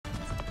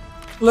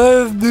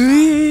Let's do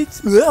it!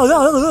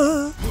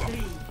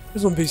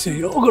 Who's on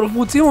BC? Oh, I got a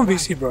full team on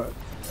BC, bro.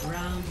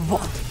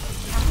 What?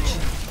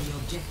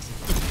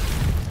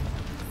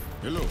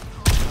 Hello.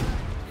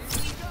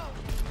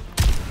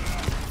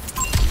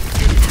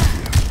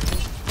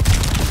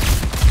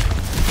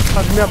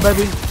 Catch me up,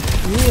 baby.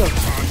 Yeah.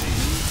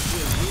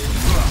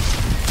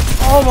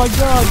 Oh my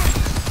god.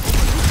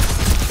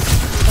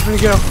 I'm gonna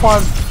get a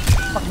 5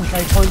 fucking K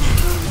punch.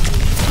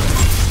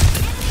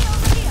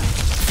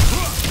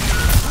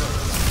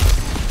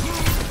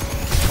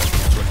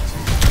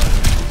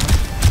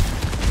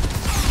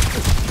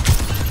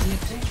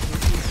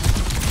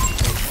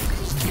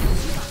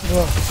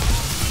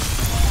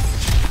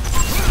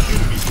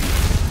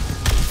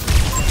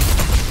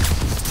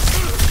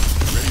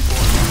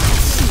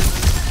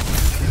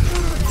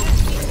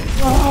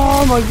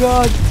 Oh my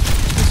god!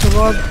 We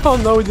survived. Oh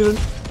no, we didn't.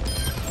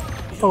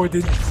 Oh, we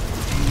did.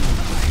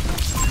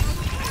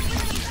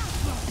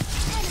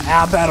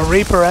 How about a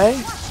Reaper, eh?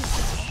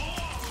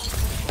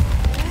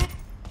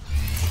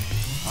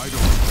 I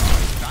don't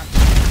die.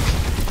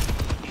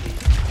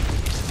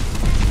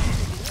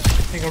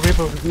 I think a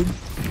Reaper would be good.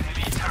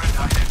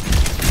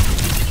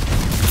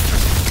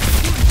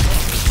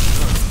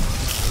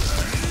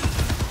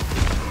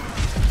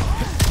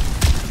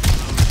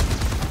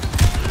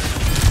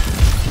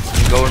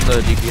 Go in the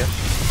DPS.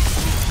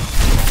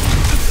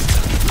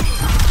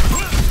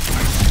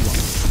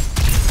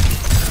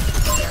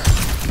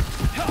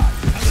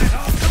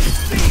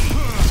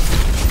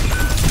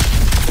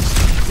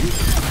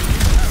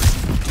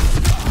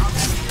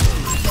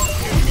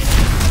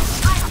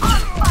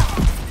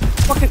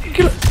 Fucking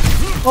kill it!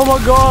 Oh my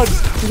god!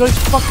 You guys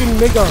fucking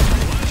mega!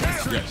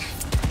 Yes.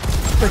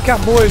 The cat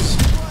boys!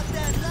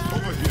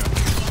 Over here.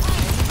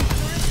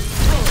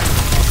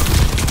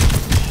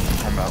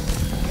 I'm out.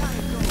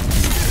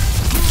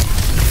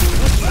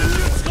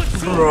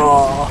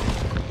 Bro.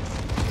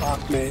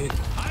 Fuck me.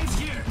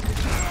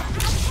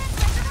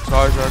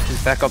 Sorry,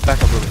 just back up a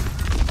little.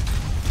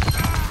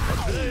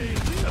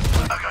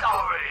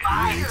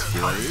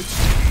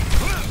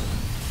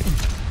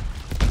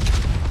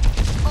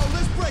 Oh,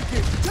 let's break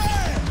it.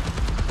 Damn!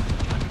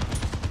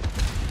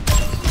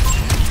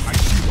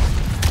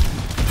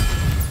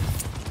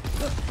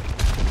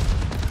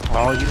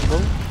 Oh, you didn't go?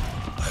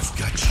 I've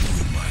got you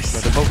in my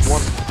sights. They're both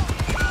one.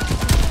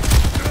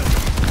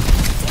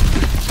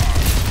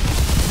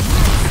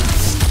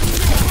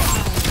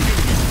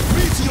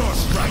 Meteor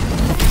strike.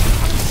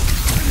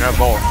 Grab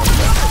ball.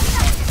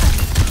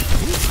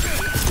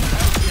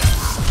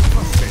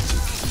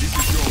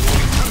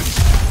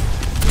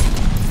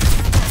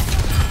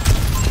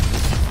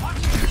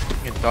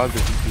 You can dodge the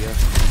DPS.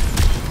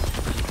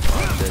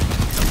 I'm dead.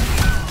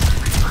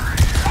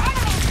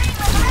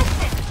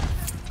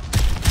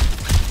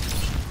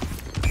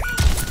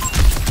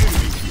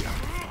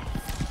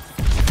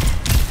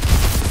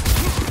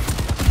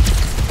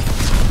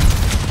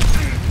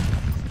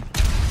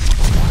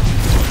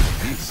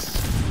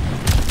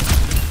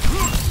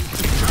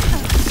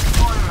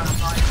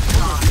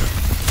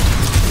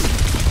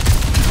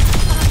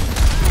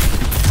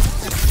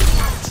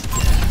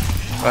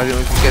 We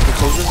can get the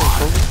closer.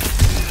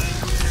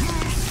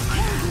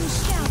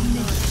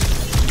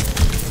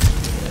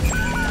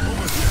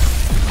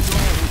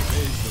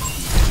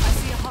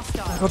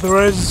 Got the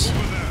res.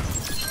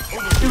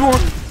 Good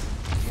one.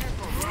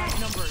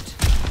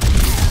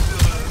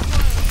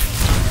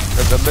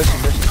 I'm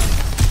missing.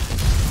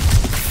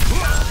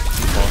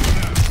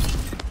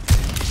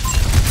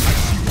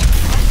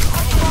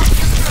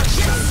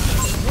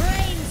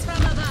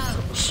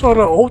 Sort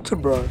of altar,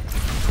 bro.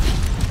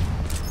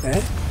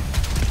 Eh?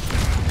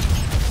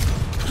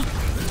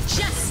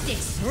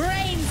 Justice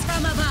reigns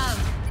from above.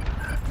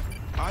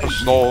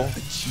 No.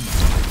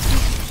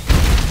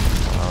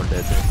 Oh,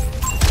 dead.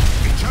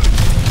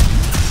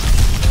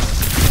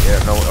 Yeah,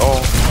 no.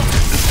 Oh.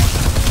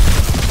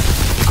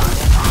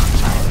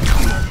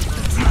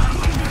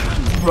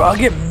 Bro, I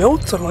get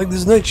melted like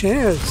there's no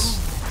chance.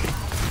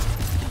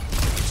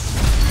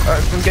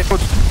 Can get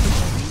close.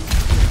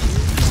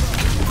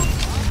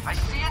 I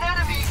see an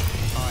enemy.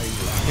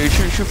 Here,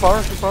 shoot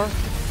far.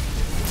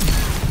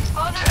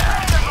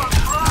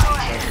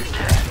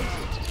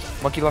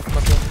 Monkey left.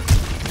 Monkey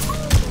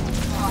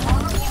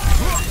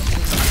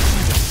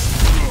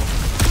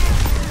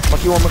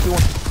one.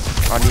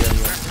 On you.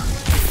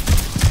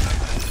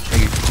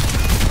 Thank you.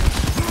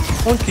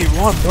 Monkey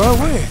one, bro,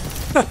 wait.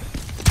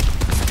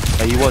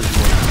 Yeah, he was.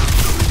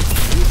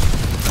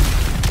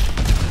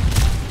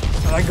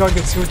 That guy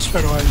gets switched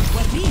straight away.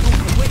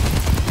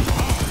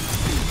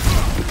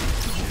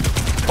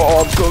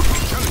 Oh, I'm cooked.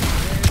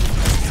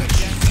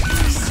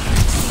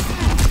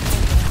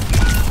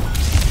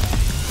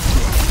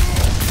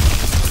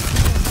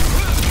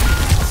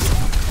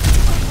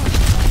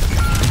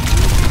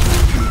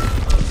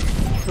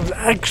 It was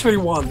actually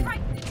one.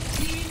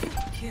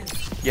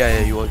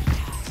 Yeah, he was.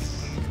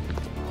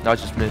 No, I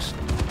just missed.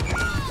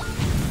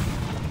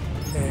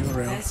 Yeah, we're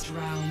real. First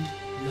round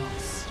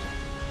lost.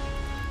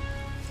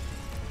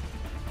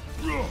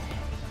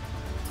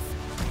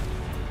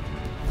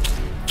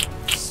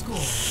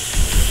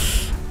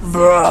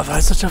 Bruh,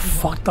 that's such a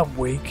fucked up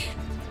week.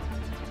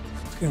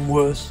 It's getting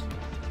worse.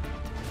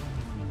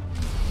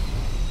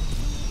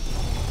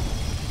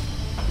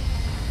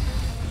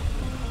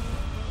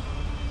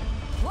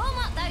 Warm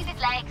up those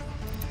legs.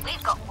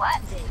 We've got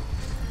work to do.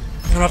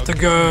 I'm gonna have to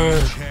go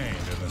Hand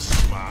and a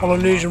smile.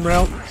 Polynesian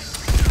route.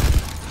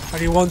 How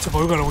do you want to?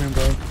 But we gotta win,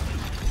 bro.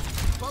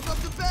 Bump up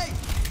the bass.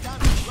 Time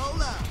to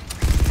roll out.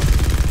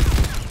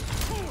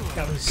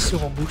 That was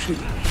silver bullshit.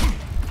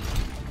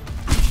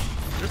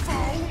 If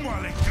I own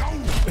my leg go.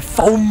 If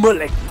only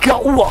let go.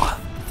 If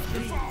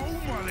I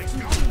own my leg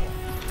go.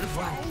 If I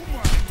own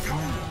my leg go.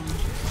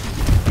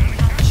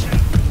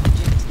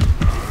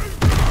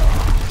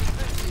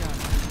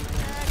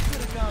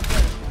 Could have gone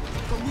better,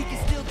 but we can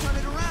still turn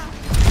it around.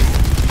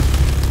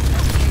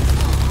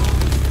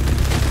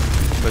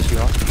 Where's he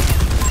off?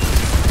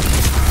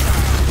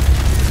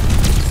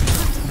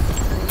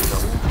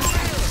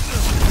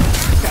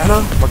 Anna,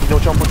 Monkey no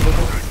jump, monkey no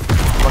jump.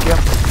 Monkey up.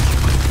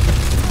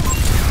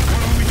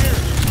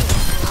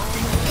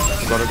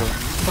 Gotta go.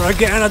 alright,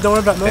 get Anna, don't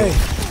worry about me.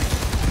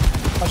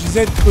 Oh, she's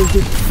dead. Good,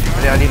 good. I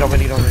need on.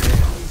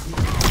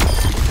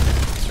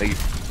 Thank you.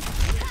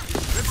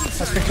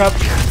 Let's pick up.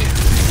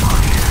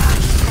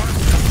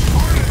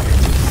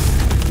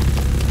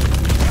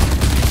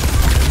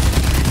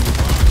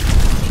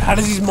 How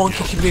does his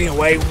monkey keep getting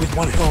away with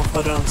one health?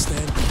 I don't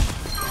understand.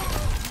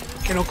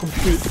 Cannot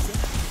compute.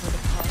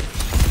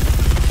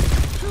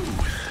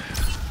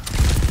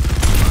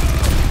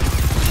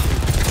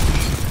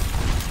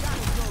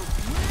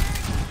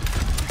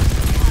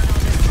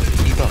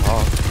 Keep it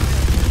off.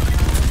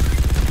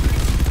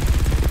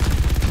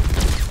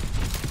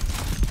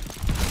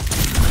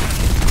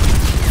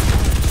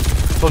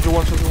 Soldier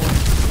one.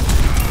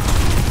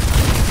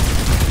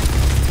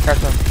 Catch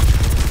them.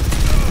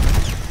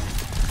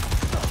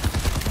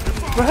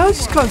 But how I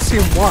just can't see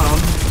him one?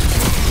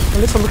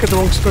 Unless I look at the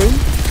wrong screen.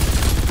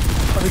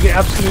 I get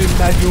absolutely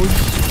mad huge.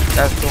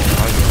 That's the one.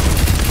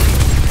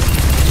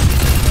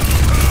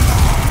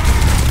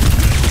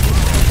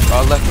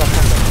 Left.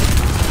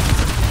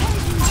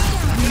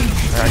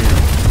 Yeah.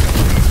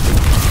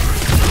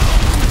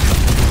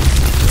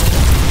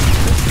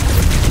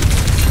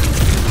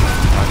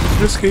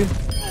 Risky.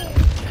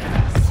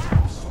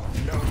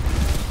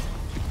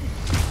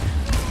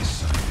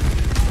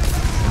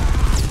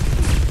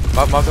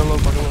 Mauga low.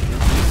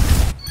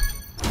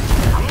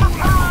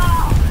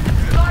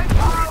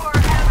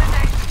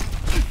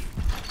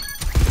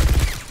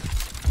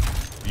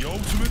 The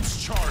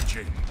ultimate's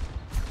charging.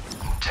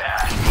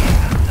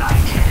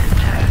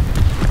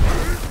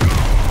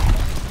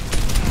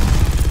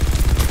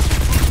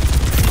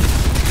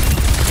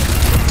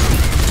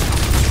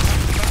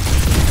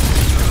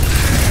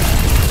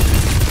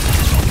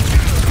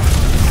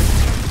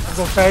 There's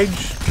a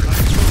page.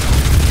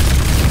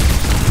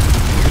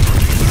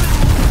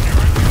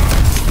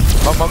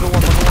 Mauga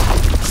one.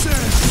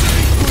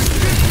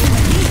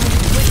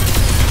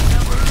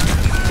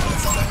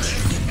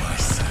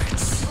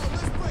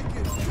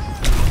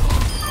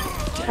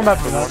 I'm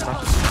happy with that.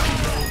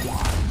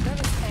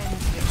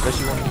 Where's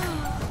he one?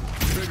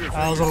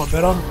 That was a lot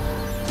better.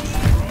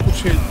 Good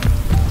shit.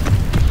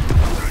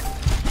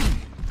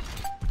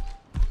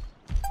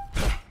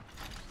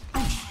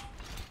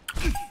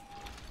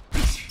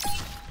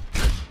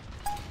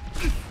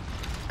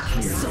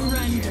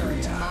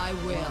 Surrender to my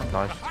will.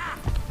 Nice.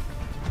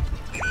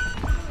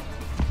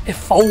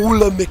 If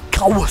only me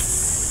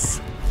cows.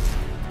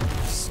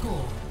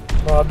 Score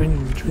Well, I've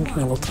been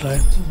drinking a lot today.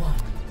 2-1.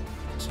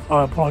 So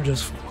I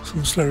apologize for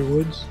some slurry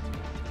words.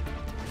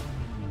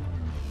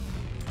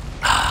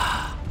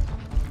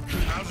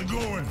 How's it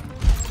going?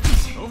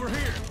 Over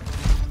here.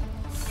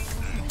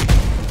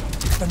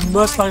 I'm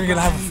most likely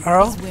gonna have a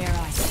Pharaoh. Where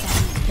I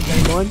stand.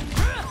 Game one.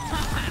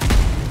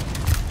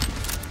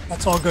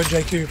 That's all good,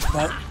 JQ, for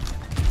that.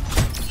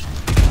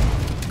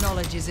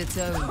 Knowledge is its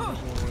own reward.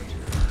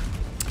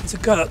 It's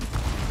got a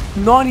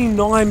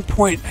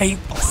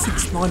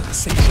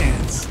 99.869%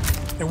 chance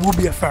there will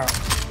be a Pharaoh.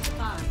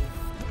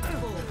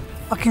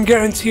 I can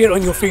guarantee it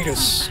on your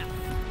fetus.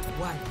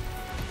 One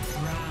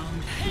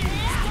round.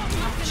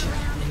 Capture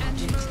the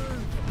objective.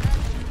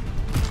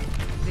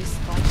 This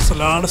fight It's a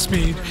lot of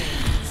speed.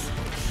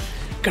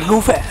 Gotta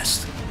go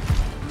fast.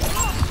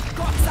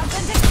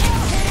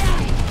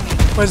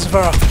 Where's the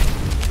Pharaoh?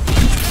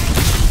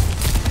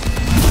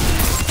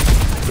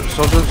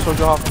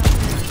 Soldier half.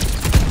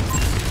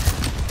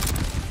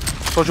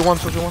 Soldier one.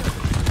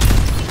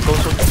 Go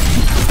soldier.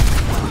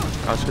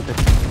 Nice, good pick.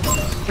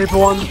 3 for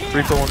 1.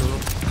 3 for 1 as well.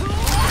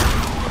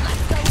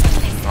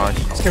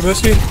 Nice. Let's get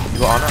Busky. You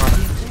got Anna.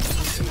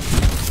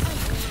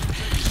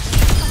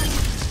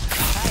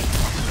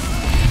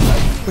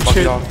 Good Fuck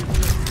shit. it off.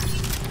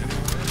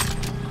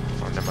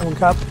 Oh, never mind. One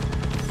cap.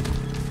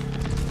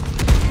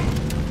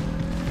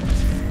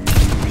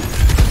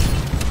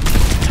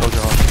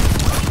 Soldier half.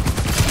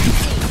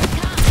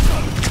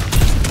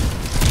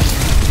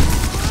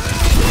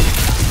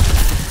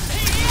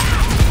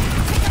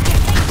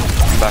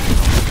 Back.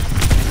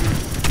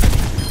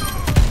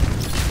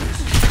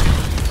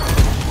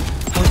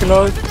 One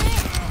kilo.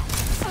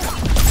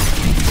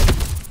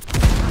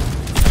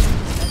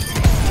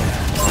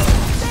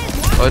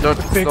 Oh,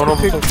 don't Big,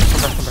 come big. back.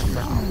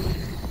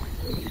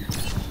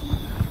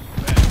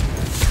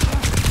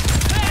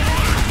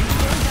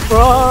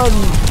 Run!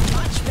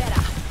 Much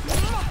better.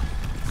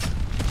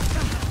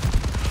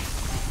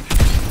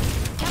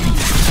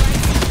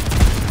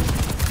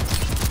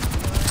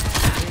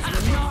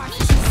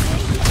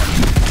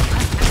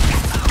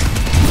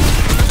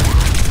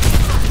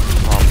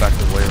 Oh, I'm back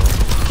to Wales.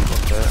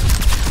 Fuck that.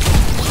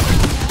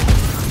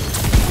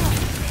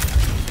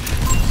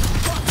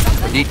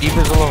 Deep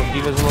is alone.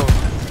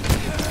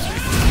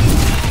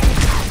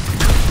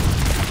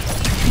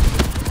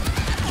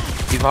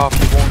 Keep off,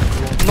 keep on.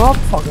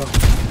 Motherfucker.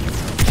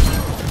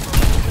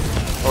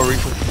 Oh,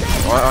 Reaper.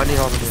 Oh, I need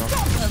help.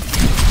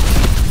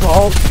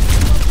 Oh,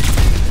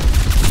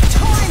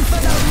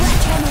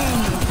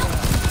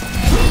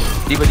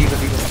 Diva. Enemy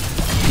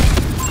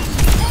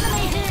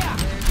here.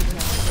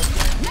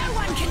 No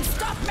one can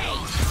stop me.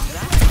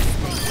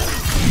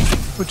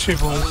 good shit,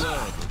 boys.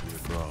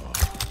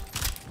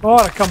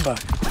 What a comeback.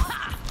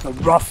 A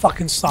rough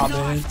fucking start,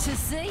 man. Nice to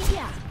see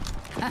ya.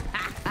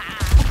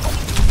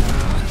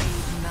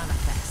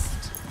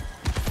 Manifest.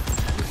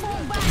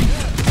 Fall back.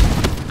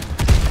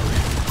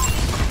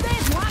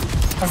 There's one.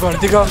 I got a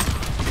digger.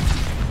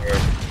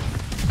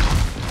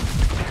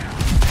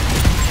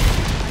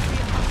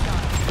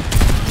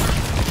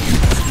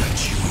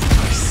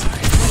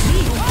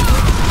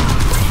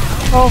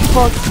 Oh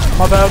fuck,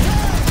 my bad.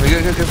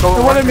 Go.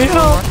 They wanted me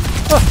out.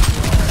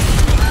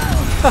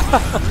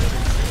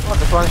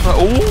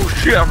 Oh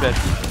shit, I'm dead.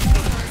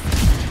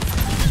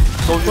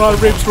 Run,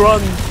 Rips,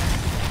 run.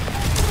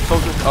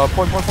 Soldier,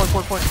 point.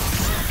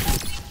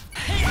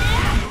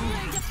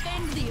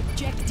 Defend the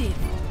objective.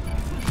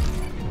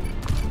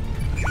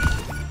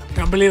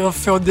 Can't believe I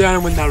fell down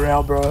and win that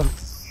round, bro.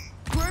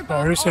 Group Oh,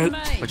 up reset. on me.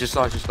 I just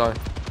died.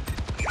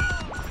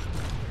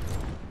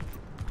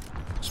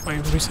 Just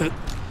waiting for reset.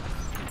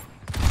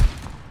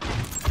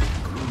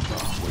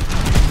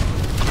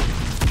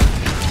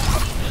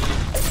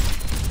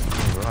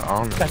 I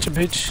don't know. Catch a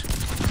bitch.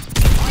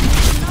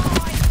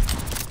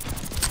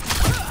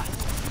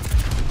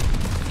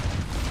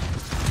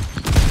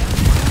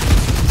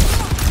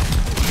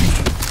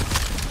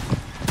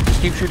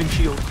 Just keep shooting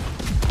shield.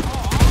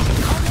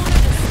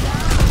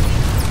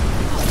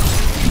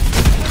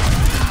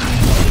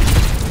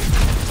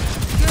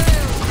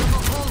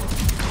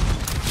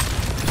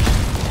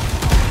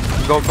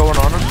 Going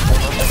on her.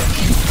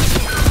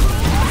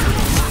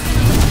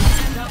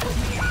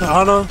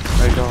 Hana.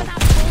 There you go.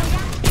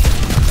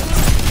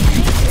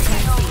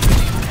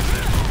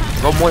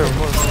 Go Moira.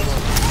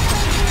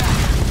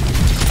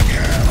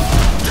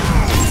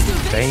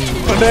 Dang.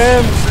 Oh,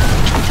 damn.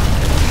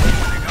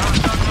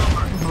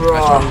 That's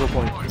Bro. one good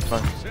point.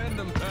 Fine.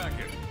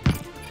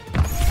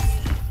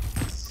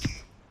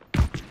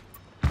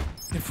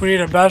 If we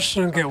need a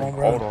bastion, get one,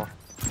 bro. Hold on.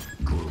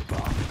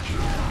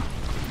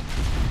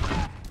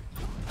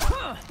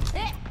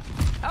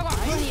 I've got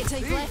plenty of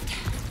teeth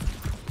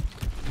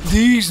left.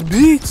 These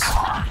beats.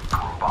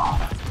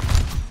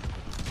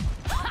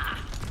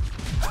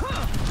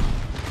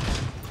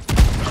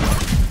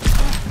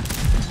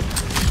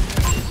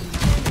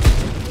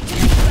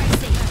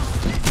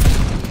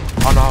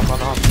 On off.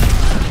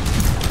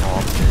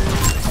 Oh,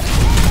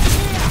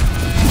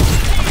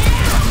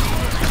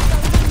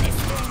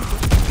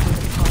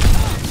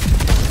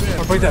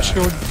 I'll break that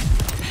shield.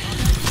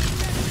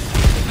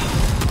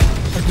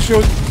 Break the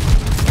shield.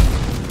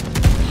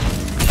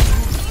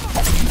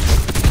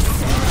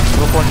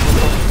 go point.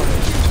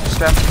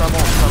 Stab on.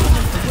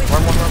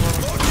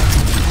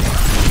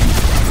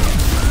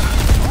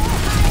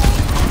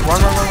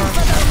 Run.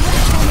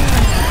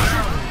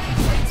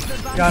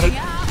 Got it.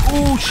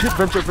 Oh shit,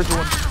 venture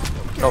one.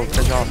 Oh,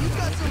 good job.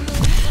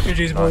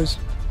 GG's, boys.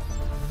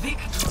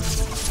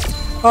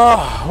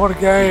 Ah, what a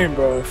game,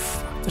 bro.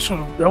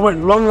 That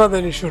went longer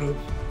than it should have.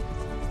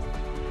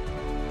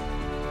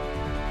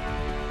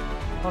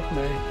 Fuck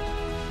me.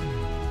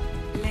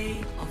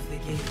 Play of the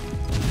game.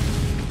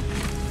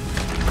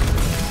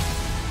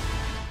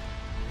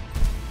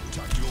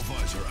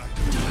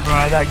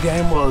 Bro, that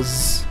game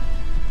was...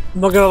 I'm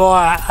not gonna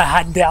lie, I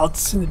had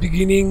doubts in the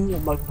beginning.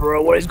 I'm like,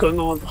 bro, what is going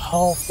on?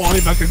 Oh,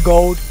 finally back to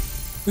gold.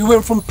 We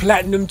went from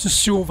platinum to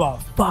silver.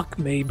 Fuck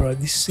me, bro.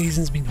 This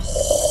season's been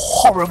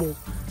horrible.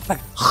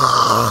 Like,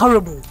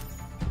 horrible.